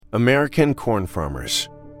American corn farmers,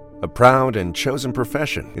 a proud and chosen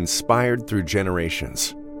profession inspired through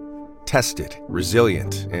generations. Tested,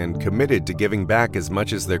 resilient, and committed to giving back as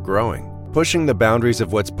much as they're growing, pushing the boundaries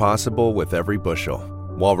of what's possible with every bushel,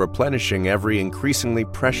 while replenishing every increasingly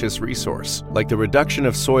precious resource, like the reduction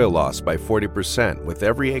of soil loss by 40% with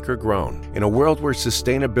every acre grown. In a world where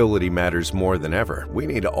sustainability matters more than ever, we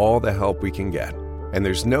need all the help we can get. And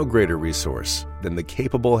there's no greater resource than the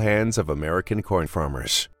capable hands of American corn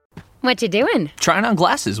farmers. What you doing? Trying on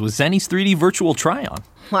glasses with Zenny's 3D virtual try-on.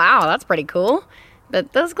 Wow, that's pretty cool.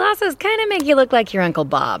 But those glasses kind of make you look like your Uncle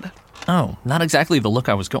Bob. Oh, not exactly the look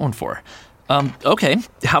I was going for. Okay,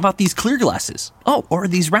 how about these clear glasses? Oh, or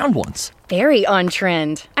these round ones? Very on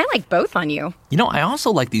trend. I like both on you. You know, I also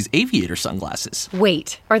like these aviator sunglasses.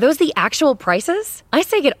 Wait, are those the actual prices? I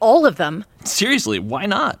say get all of them. Seriously, why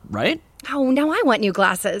not, right? Oh, now I want new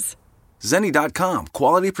glasses. Zenni.com.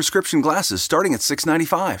 Quality prescription glasses starting at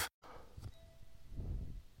 $6.95.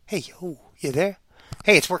 Hey, yo, you there?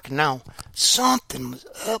 Hey, it's working now. Something was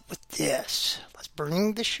up with this. Let's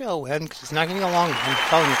bring the show in, because it's not going to go long. I'm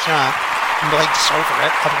telling you it's not. I'm like, just over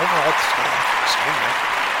it. I'm over all the stuff. It's over it.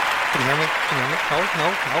 Can you hear me? Can you hear me?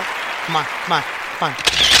 No. Come on.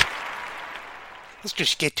 Let's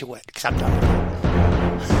just get to it, because I'm done with it.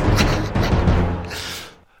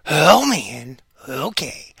 Oh, man.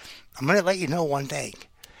 Okay. I'm going to let you know one thing.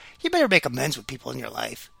 You better make amends with people in your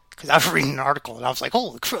life. Because I was reading an article and I was like,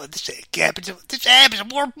 holy crap, this happens to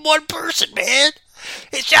more than one person, man.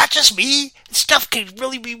 It's not just me. Stuff can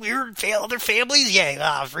really be weird and fail other families. Yeah,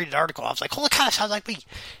 I was reading an article. I was like, holy cow, sounds like me.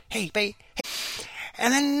 Hey.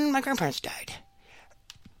 And then my grandparents died.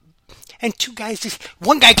 And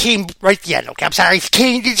one guy came right at the end. Okay, I'm sorry.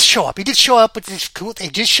 He did show up. He did show up with this cool thing.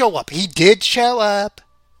 He did show up.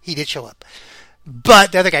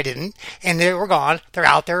 But the other guy didn't, and they were gone. They're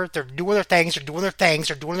out there. They're doing their things.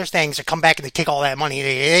 They come back and they take all that money.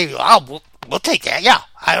 We'll take that. Yeah,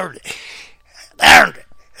 I earned it.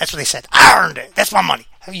 That's what they said. I earned it. That's my money.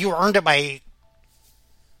 You earned it by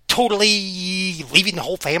totally leaving the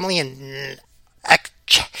whole family and like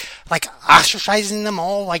ostracizing them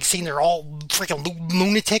all, like saying they're all freaking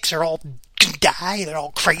lunatics. They're all gonna die. They're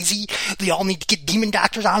all crazy. They all need to get demon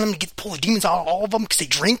doctors on them to pull the demons out of all of them because they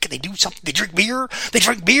drink and they do something. They drink beer.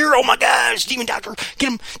 Oh my gosh, demon doctor, get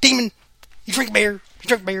him, demon. You drink beer. He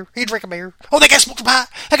drink a beer. Oh, that guy smokes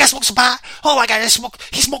some pot. Oh my god, he's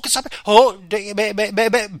smoking something. Oh,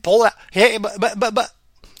 pull out. Hey, but,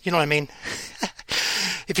 you know what I mean?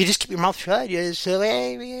 If you just keep your mouth shut,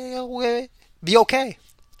 be okay.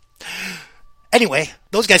 Anyway,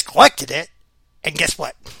 those guys collected it, and guess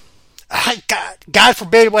what? God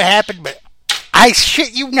forbid what happened, but I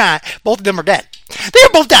shit you not, both of them are dead. They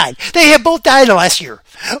have both died. They have both died in the last year.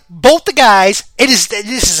 Both the guys. This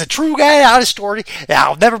is a true guy out of story.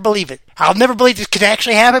 I'll never believe it. I'll never believe this could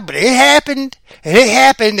actually happen, but it happened.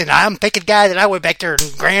 And I'm thinking, guy, that I went back there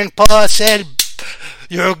and Grandpa said,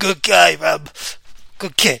 "You're a good guy, Rob.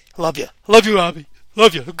 Good kid. Love you, Robbie.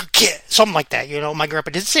 Love you, good kid." Something like that, you know. My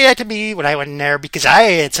grandpa didn't say that to me when I went in there because I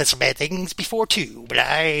had said some bad things before too. But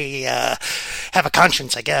I have a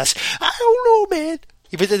conscience, I guess. I don't know, man.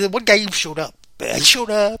 If the one guy who showed up, he showed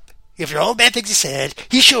up. If all the bad things he said,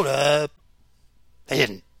 he showed up. I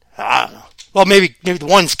didn't. I don't know. Well, maybe the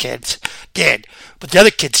one's kids did, but the other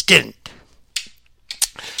kids didn't.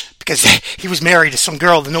 Because he was married to some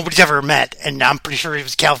girl that nobody's ever met, and I'm pretty sure he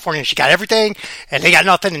was California, and she got everything, and they got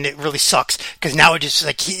nothing, and it really sucks. Because now it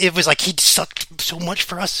was like he sucked so much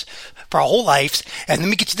for us, for our whole lives, and then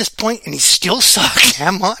we get to this point, and he still sucks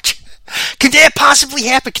that much. Can that possibly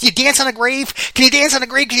happen? Can you dance on a grave? Can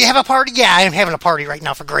you have a party? Yeah, I am having a party right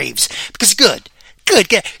now for graves. Because good.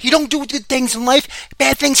 You don't do good things in life.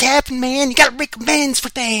 Bad things happen, man. You gotta make amends for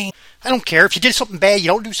things. I don't care if you did something bad, you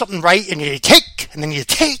don't do something right, and you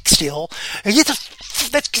take still. And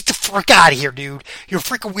let's get the frick out of here, dude. You're a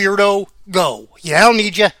freaking weirdo. Go. Yeah, I don't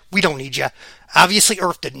need you. We don't need you. Obviously,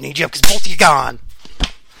 Earth didn't need you because both of you gone.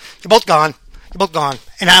 You're both gone. And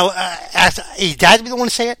do I have to be the one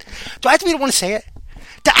to say it? Do I have to be the one to say it?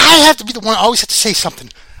 Do I have to be the one? I always have to say something.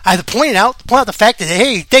 I have to point out the fact that,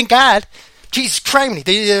 hey, thank God. Jesus Christ,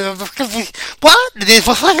 what?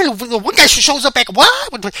 The one guy shows up back,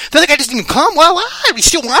 what? The other guy doesn't even come, why? He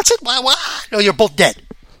still wants it, why? No, you're both dead.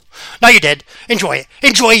 Now you're dead. Enjoy it.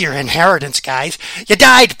 Enjoy your inheritance, guys. You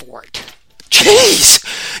died for it.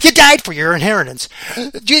 Jeez! You died for your inheritance.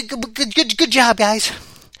 Good job, guys.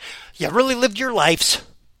 You really lived your lives.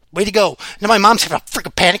 Way to go. Now my mom's having a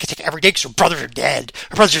freaking panic attack every day because her brothers are dead.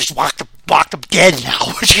 Her brothers just walked up dead now.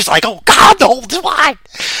 She's like, oh God, the oldest one.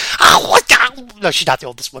 Oh, what God? No, she's not the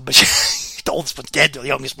oldest one, but The oldest one's dead. The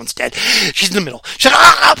youngest one's dead. She's in the middle. She's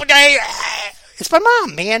like, it's my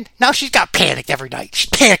mom, man. Now she's got panicked every night. She's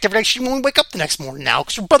panicked every night. She won't wake up the next morning now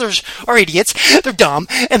because her brothers are idiots. They're dumb.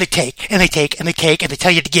 And they take, and they take, and they take, and they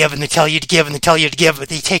tell you to give, and they tell you to give, and they tell you to give, but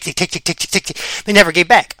they take. They never gave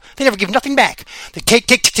back. They never give nothing back. They take,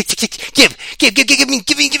 give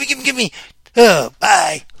me. Oh,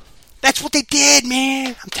 bye. That's what they did,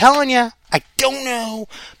 man. I'm telling you. I don't know,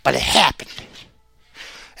 but it happened.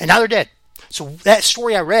 And now they're dead. So that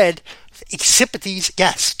story I read, sympathies,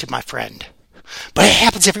 yes, to my friend. But it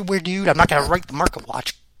happens everywhere, dude. I'm not gonna write the Market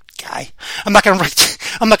Watch guy. I'm not gonna write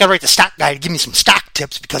the stock guy to give me some stock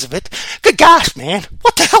tips because of it. Good gosh, man,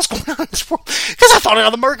 what the hell's going on in this world? Because I found it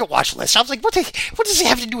on the Market Watch list. I was like, what does it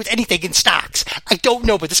have to do with anything in stocks? I don't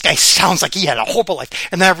know, but this guy sounds like he had a horrible life.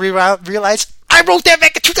 And then I realized I wrote that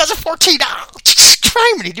back in 2014. Oh,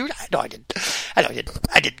 try me, dude. No, I didn't. I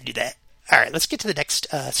didn't do that. All right, let's get to the next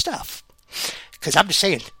stuff. Because I'm just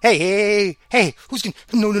saying, hey, who's gonna?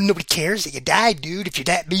 No, nobody cares that you died, dude. If you're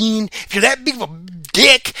that mean, if you're that big of a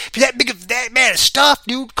dick, if you're that big of that bad of stuff,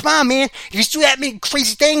 dude, come on, man. If you do that many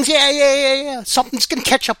crazy things, yeah, something's gonna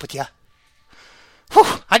catch up with you.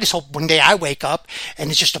 Whew, I just hope one day I wake up and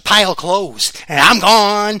it's just a pile of clothes, and I'm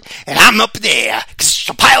gone, and I'm up there because it's just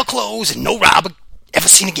a pile of clothes and no Rob ever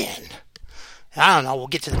seen again. I don't know. We'll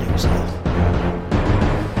get to the news.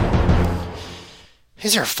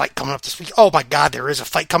 Is there a fight coming up this week? Oh my God, there is a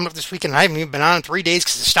fight coming up this weekend. I haven't even been on in 3 days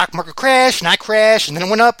because the stock market crashed, and I crashed, and then it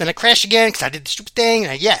went up, and it crashed again because I did the stupid thing.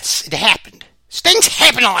 And yes, it happened. Things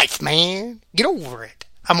happen in life, man. Get over it.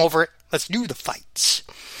 I'm over it. Let's do the fights.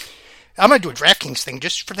 I'm going to do a DraftKings thing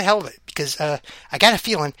just for the hell of it because I got a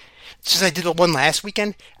feeling, since I did the one last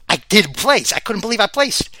weekend, I did place. I couldn't believe I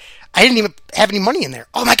placed. I didn't even have any money in there.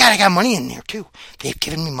 Oh my God, I got money in there too. They've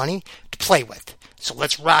given me money to play with. So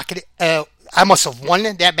let's rock it. I must have won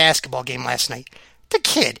that basketball game last night. The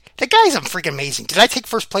guy's freaking amazing. Did I take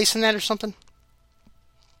first place in that or something?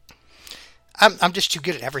 I'm just too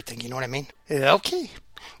good at everything, you know what I mean? Okay.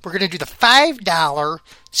 We're going to do the $5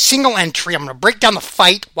 single entry. I'm going to break down the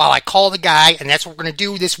fight while I call the guy, and that's what we're going to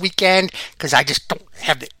do this weekend because I just don't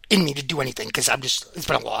have it in me to do anything because it's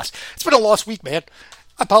been a loss. It's been a lost week, man.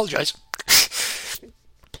 I apologize.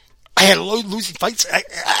 I had losing fights.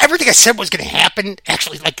 Everything I said was going to happen,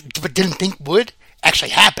 actually, but didn't think would, actually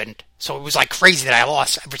happened. So it was crazy that I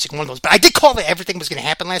lost every single one of those. But I did call that everything was going to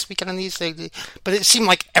happen last weekend on these. But it seemed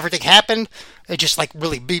like everything happened. It just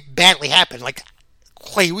really badly happened. Like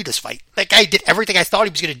Clay Guida's fight. That guy did everything I thought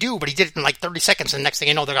he was going to do, but he did it in 30 seconds. And the next thing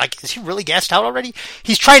you know, they're like, is he really gassed out already?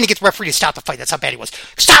 He's trying to get the referee to stop the fight. That's how bad he was.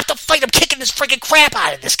 Stop the fight! I'm kicking this freaking crap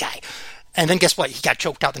out of this guy. And then guess what? He got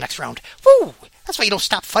choked out the next round. Woo! That's why you don't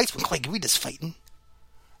stop fights when Clay Guida's fighting.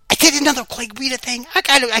 I did another Clay Guida thing.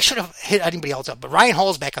 I should have hit anybody else up, but Ryan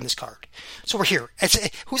Hall's back on this card. So we're here.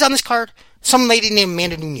 Who's on this card? Some lady named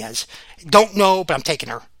Amanda Nunez. Don't know, but I'm taking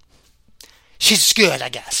her. She's good, I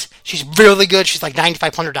guess. She's really good. She's like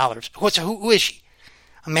 $9,500. Who is she?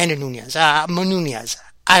 Amanda Nunez. Nunez.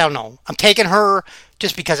 I don't know. I'm taking her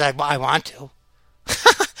just because I want to.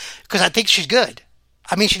 Because I think she's good.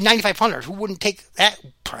 I mean, she's $9,500. Who wouldn't take that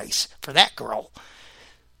price for that girl?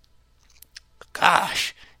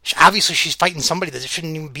 Gosh. Obviously, she's fighting somebody that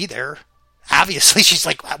shouldn't even be there. Obviously, she's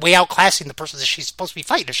way outclassing the person that she's supposed to be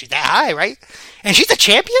fighting if she's that high, right? And she's a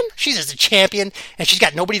champion? She's just a champion, and she's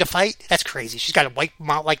got nobody to fight? That's crazy. She's got to wipe them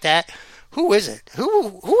out like that. Who is it?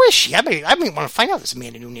 Who is she? I may want to find out this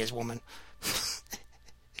Amanda Nunez woman.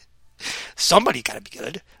 Somebody got to be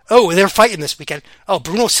good. Oh, they're fighting this weekend. Oh,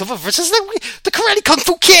 Bruno Silva versus the Karate Kung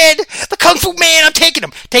Fu Kid. The Kung Fu Man. I'm taking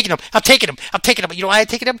him. I'm taking him. You know why I'm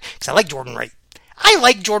taking him? Because I like Jordan Wright.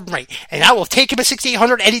 And I will take him at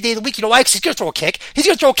 6,800 any day of the week. You know why? Because he's going to throw a kick. He's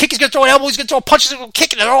going to throw a kick. He's going to throw an elbow. He's going to throw a punch. He's going to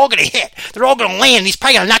kick, and they're all going to hit. They're all going to land. He's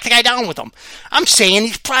probably going to knock the guy down with them. I'm saying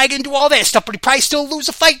he's probably going to do all that stuff, but he probably still lose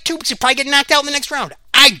the fight, too, because he'll probably get knocked out in the next round.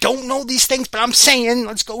 I don't know these things, but I'm saying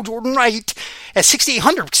let's go Jordan Wright at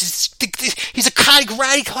 6,800 because he's a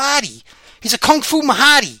karate. He's a Kung Fu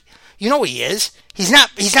Mahadi. You know what he is. He's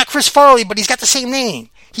not Chris Farley, but he's got the same name.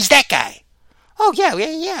 He's that guy. Oh, yeah.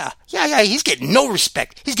 He's getting no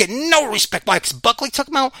respect. Why? Because Buckley took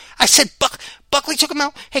him out? I said Buckley took him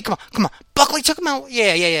out? Hey, come on. Buckley took him out?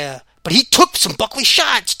 Yeah. But he took some Buckley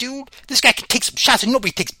shots, dude. This guy can take some shots, and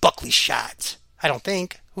nobody takes Buckley shots. I don't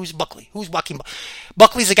think. Who's Buckley? Who's Joaquin Buckley?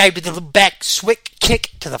 Buckley's the guy with the back swick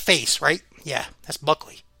kick to the face, right? Yeah, that's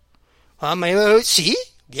Buckley. See?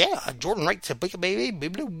 Yeah, Jordan Wright's a big baby.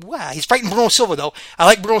 He's fighting Bruno Silva, though. I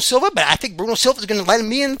like Bruno Silva, but I think Bruno Silva's going to let him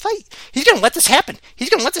be in the fight. He's going to let this happen. He's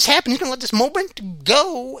going to let this moment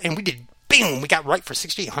go. And we did, boom, we got Wright for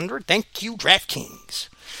 6,800. Thank you, DraftKings.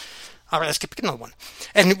 All right, let's pick another one.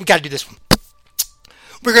 And we got to do this one.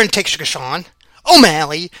 We're going to take Sean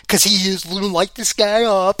O'Malley, because he is going to light this guy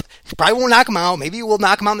up. He probably won't knock him out. Maybe he will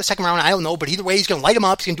knock him out in the second round. I don't know. But either way, he's going to light him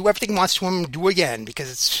up. He's going to do everything he wants to him, do it again,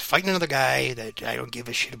 because it's fighting another guy that I don't give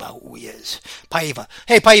a shit about who he is. Paiva.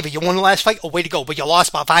 Hey, Paiva, you won the last fight? Oh, way to go. But you lost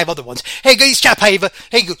about 5 other ones. Hey, good job, Paiva.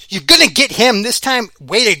 Hey, you're going to get him this time.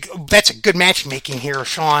 Way to go. That's a good matchmaking here,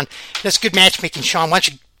 Sean. That's good matchmaking, Sean. Why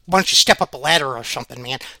don't you step up a ladder or something,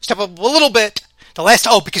 man? Step up a little bit.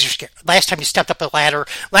 Because you're scared. Last time you stepped up the ladder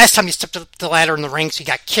in the ring, so you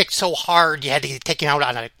got kicked so hard you had to get taken out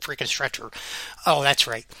on a freaking stretcher. Oh, that's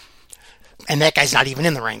right. And that guy's not even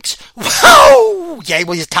in the ranks. Whoa! Yeah,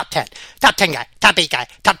 well, he's a top 10 guy, top 8 guy,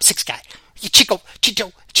 top 6 guy. Chito,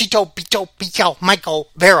 Bito, Michael,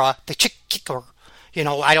 Vera, the chick kicker. You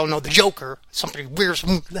know, I don't know, the Joker, something weird.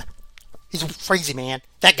 He's crazy, man.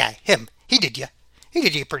 That guy, him, he did you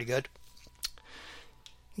pretty good.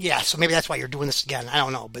 Yeah, so maybe that's why you're doing this again. I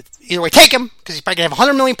don't know. But either way, take him, because he's probably going to have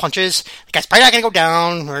 100 million punches. The guy's probably not going to go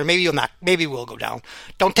down, or maybe he'll not. Maybe he will go down.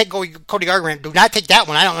 Don't take Cody Garbrandt. Do not take that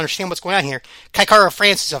one. I don't understand what's going on here. Kai Kara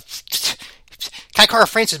France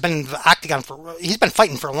has been in the octagon he's been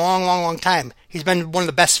fighting for a long time. He's been one of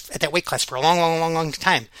the best at that weight class for a long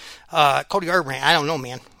time. Cody Garbrandt, I don't know,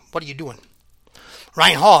 man. What are you doing?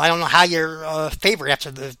 Ryan Hall, I don't know how you're favored after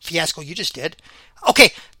the fiasco you just did.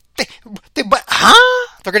 Okay. They're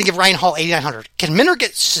going to give Ryan Hall 8,900. Can Minner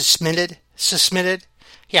get suspended?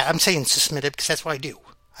 Yeah, I'm saying suspended because that's what I do.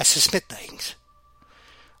 I submit things.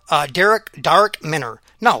 Darek Minner.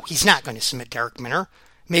 No, he's not going to submit Darek Minner.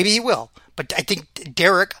 Maybe he will. But I think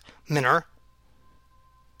Darek Minner,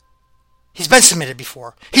 he's been submitted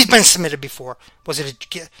before. Was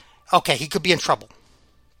it okay, he could be in trouble.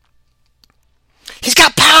 He's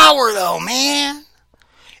got power, though, man.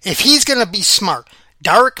 If he's going to be smart.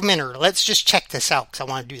 Darek Minner, let's just check this out because I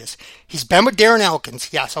want to do this. He's been with Darren Elkins.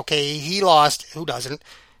 Yes, okay, he lost. Who doesn't?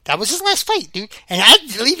 That was his last fight, dude. And I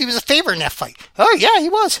believe he was a favorite in that fight. Oh, yeah, he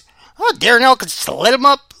was. Oh, Darren Elkins lit him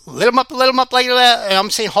up like that. And I'm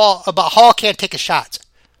saying Hall can't take his shots.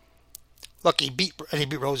 Look, he beat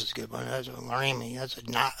Rose is good, but that's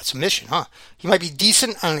not a submission, huh? He might be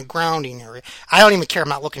decent on the grounding area. I don't even care. I'm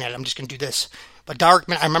not looking at it. I'm just going to do this. But Darek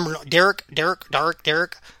Minner, I remember Darek,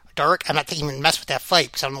 I'm not thinking even mess with that fight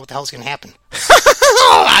because I don't know what the hell's going to happen.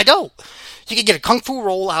 I don't. You could get a kung fu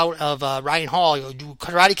roll out of Ryan Hall. You'll do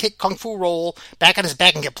karate kick, kung fu roll, back on his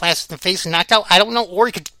back and get plastered in the face and knocked out. I don't know. Or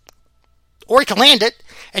he could land it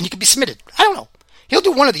and you could be submitted. I don't know. He'll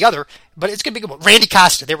do one or the other, but it's going to be good. Randy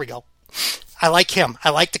Costa. There we go. I like him. I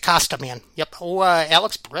like the Costa, man. Yep. Oh,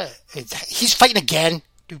 Alex Perez. He's fighting again.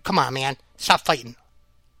 Dude, come on, man. Stop fighting.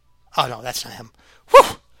 Oh, no, that's not him.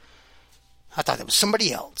 Whew. I thought it was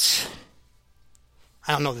somebody else.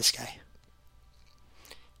 I don't know this guy.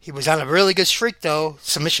 He was on a really good streak, though.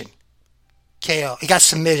 Submission. KO. He got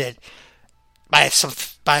submitted by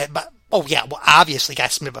obviously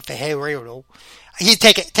got submitted by Ferreiro. He'd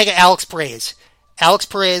take it Alex Perez. Alex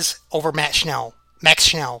Perez over Max Schnell. I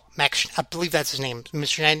believe that's his name.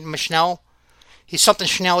 Schnell. He's something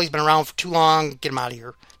Schnell. He's been around for too long. Get him out of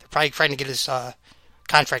here. They're probably trying to get his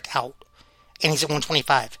contract out. And he's at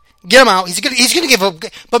 125. Get him out. He's going to give a...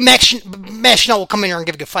 But Max Schnell will come in here and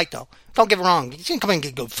give a good fight, though. Don't get it wrong. He's going to come in and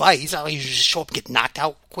get a good fight. He's not like he's just show up and get knocked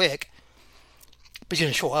out quick. But he's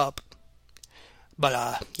going to show up.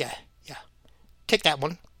 But, yeah. Take that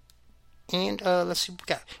one. And, let's see what we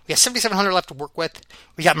got. We got 7,700 left to work with.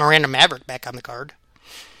 We got Miranda Maverick back on the card.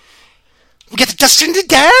 We got the Dustin the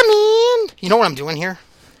Diamond. You know what I'm doing here?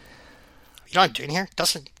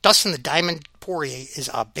 Dustin the Diamond Poirier is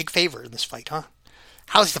a big favorite in this fight, huh?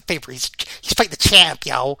 How's the favorite? He's fighting the champ,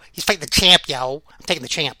 yo. I'm taking the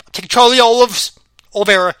champ. I'm taking Charlie Oliveira.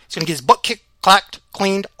 He's going to get his butt kicked, clacked,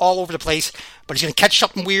 cleaned all over the place. But he's going to catch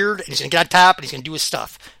something weird, and he's going to get on top, and he's going to do his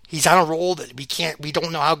stuff. He's on a roll that we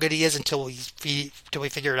don't know how good he is until we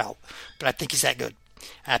figure it out. But I think he's that good.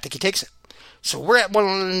 And I think he takes it. So we're at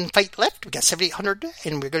one fight left. We got 7,800,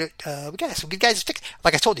 and we got some good guys to pick.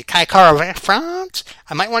 Like I told you, Kai Kara France.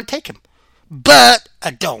 I might want to take him, but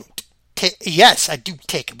I don't. Yes, I do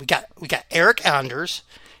take him. We got Eric Anders.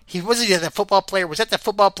 He wasn't that football player. Was that the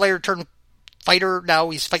football player turned fighter?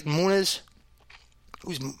 Now he's fighting Muniz.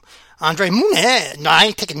 Who's Andre Muniz? No, I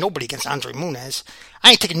ain't taking nobody against Andre Muniz.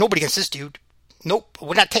 I ain't taking nobody against this dude. Nope.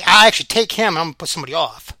 I actually take him, and I'm gonna put somebody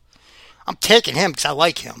off. I'm taking him because I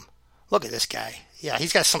like him. Look at this guy. Yeah,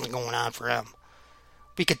 he's got something going on for him.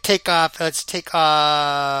 We could take off. Let's take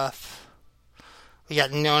off. We got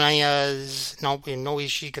Nonia's. No, we know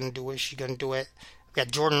she can do it. We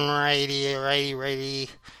got Jordan righty. Yeah,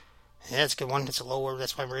 that's a good one. It's a lower.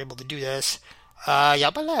 That's why we're able to do this.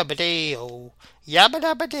 Yabba-dabba-day-ho.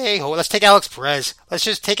 Yabba-dabba-day-ho. Let's take Alex Perez. Let's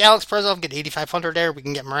just take Alex Perez off and get 8,500 there. We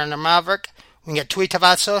can get Miranda Maverick. We can get Tui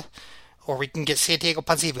Tavasa. Or we can get Santiago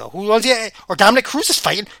Ponzinibbio. Who wants it? Or Dominic Cruz is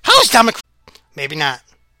fighting. How is Dominic Cruz? Maybe not.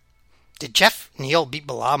 Did Jeff Neal beat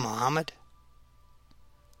Bilal Muhammad?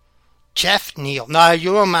 Jeff Neal. No,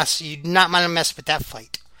 you don't mess. You do not want to mess with that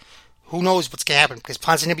fight. Who knows what's going to happen? Because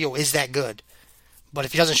Ponzinibbio is that good. But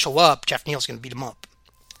if he doesn't show up, Jeff Neal's going to beat him up.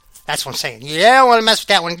 That's what I'm saying. You don't want to mess with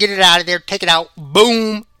that one. Get it out of there. Take it out.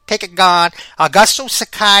 Boom. Take it gone. Augusto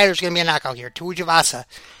Sakai. There's going to be a knockout here. Tui Tavasa.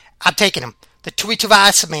 I'm taking him. The Tui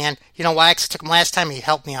Tavasa, man. You know why? Because I took him last time and he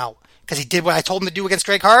helped me out. Because he did what I told him to do against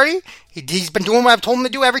Greg Hardy. He's been doing what I've told him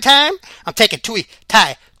to do every time. I'm taking Tui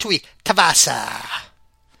Tavasa.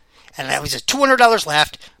 And that was just $200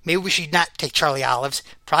 left. Maybe we should not take Charlie Olives.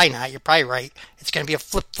 Probably not. You're probably right. It's going to be a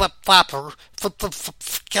flip-flopper.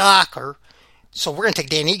 So we're going to take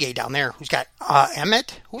Dan Ige down there. Who's got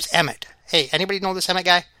Emmett? Who's Emmett? Hey, anybody know this Emmett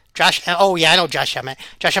guy? Josh. Oh, yeah, I know Josh Emmett.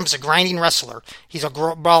 Josh Emmett's a grinding wrestler. He's a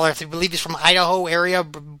brawler. I believe he's from Idaho area,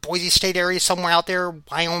 Boise State area, somewhere out there,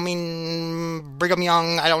 Wyoming, Brigham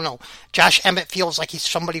Young. I don't know. Josh Emmett feels like he's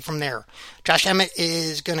somebody from there. Josh Emmett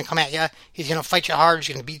is going to come at you. He's going to fight you hard. He's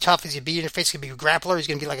going to be tough. He's going to be in your face. He's going to be a grappler. He's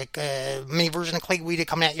going to be like a mini version of Clay Guida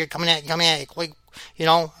coming at you. Clay, you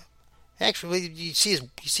know. Actually, you see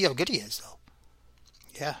how good he is, though.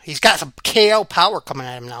 Yeah, he's got some KO power coming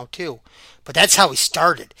at him now, too. But that's how he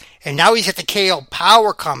started. And now he's got the KO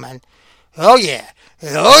power coming. Oh, yeah.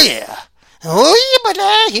 Oh, yeah. Oh, yeah, but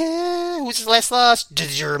yeah. Who's his last loss?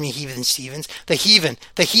 Jeremy Heathen Stevens. The Heathen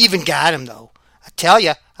got him, though. I'll tell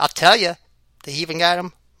you. The Heathen got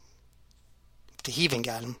him. Then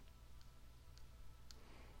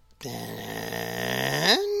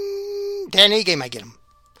Dan Ige might get him.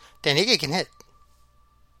 Dan Ige can hit.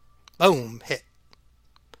 Boom, hit.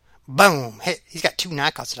 Boom, hit. He's got 2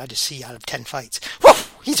 knockouts that I just see out of 10 fights. Woo!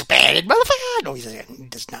 He's a bad motherfucker. No, he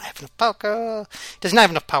does not have enough power. Does not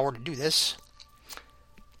have enough power to do this.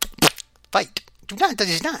 Fight.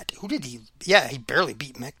 He's not. Who did he? Yeah, he barely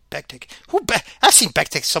beat Bektik. I've seen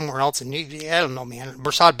Bektik somewhere else, and I don't know, man.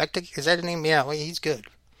 Mursad Bektik, is that his name? Yeah, well, he's good.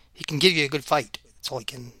 He can give you a good fight. That's all he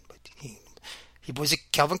can. But he was a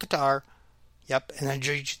Kelvin Qatar. Yep, and then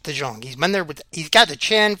De Jong. He's been there he's got the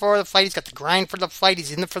chin for the fight. He's got the grind for the fight. He's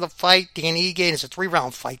in there for the fight. Dan Ige, and it's a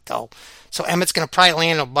 3-round fight, though. So Emmett's going to probably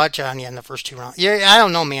land a bunch on you in the first 2 rounds. Yeah, I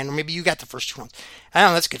don't know, man. Or maybe you got the first 2 rounds. I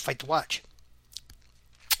don't know. That's a good fight to watch.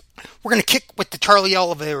 We're going to kick with the Charlie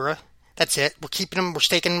Oliveira. That's it. We're keeping him. We're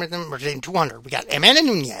staking with him. We're taking 200. We got Amanda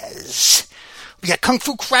Nunez. We got Kung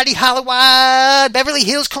Fu Karate Hollywood, Beverly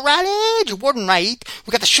Hills Karate, Jordan Wright.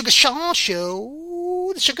 We got the Sugar Sean Show.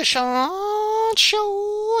 The Sugar Sean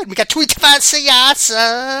Show. And we got Tui Tavasa.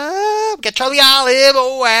 We got Charlie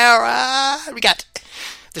Oliveira. We got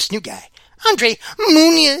this new guy, Andre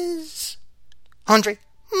Muniz. I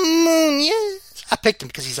picked him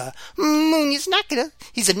because he's a Muniz knocker.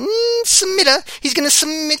 He's a submitter. He's going to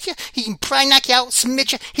submit you. He can probably knock you out,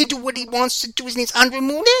 submit you. He'll do what he wants to do. His name's Andre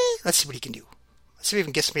Muniz. Let's see what he can do. Let's see if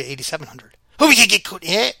he can get me at 8,700. Oh, we can get caught.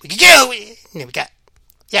 Yeah, we can go.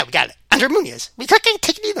 Yeah, we got it. Andre Muniz. We can't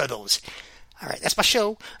take either of those. All right, that's my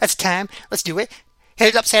show. That's time. Let's do it.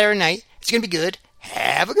 Headed up Saturday night. It's going to be good.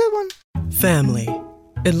 Have a good one. Family.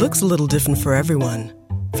 It looks a little different for everyone.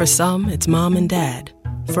 For some, it's mom and dad.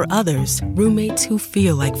 For others, roommates who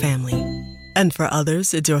feel like family. And for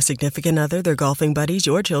others, it's your significant other, their golfing buddies,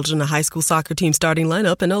 your children, a high school soccer team starting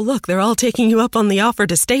lineup, and oh look, they're all taking you up on the offer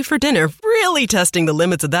to stay for dinner, really testing the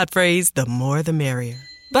limits of that phrase, the more the merrier.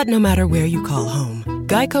 But no matter where you call home,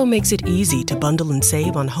 Geico makes it easy to bundle and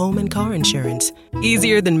save on home and car insurance.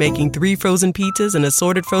 Easier than making 3 frozen pizzas and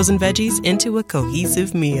assorted frozen veggies into a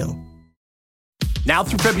cohesive meal. Now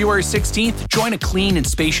through February 16th, join a clean and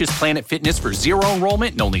spacious Planet Fitness for zero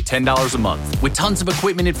enrollment and only $10 a month. With tons of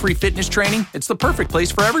equipment and free fitness training, it's the perfect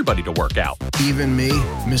place for everybody to work out. Even me,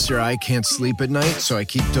 Mr. I can't sleep at night, so I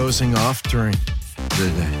keep dozing off during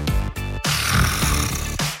the day.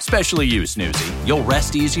 Especially you, Snoozy. You'll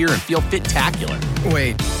rest easier and feel fit-tacular.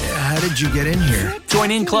 Wait, how did you get in here?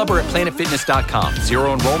 Join in club or at planetfitness.com.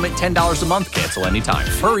 Zero enrollment, $10 a month, cancel anytime.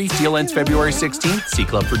 Hurry, deal ends February 16th. See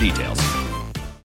club for details.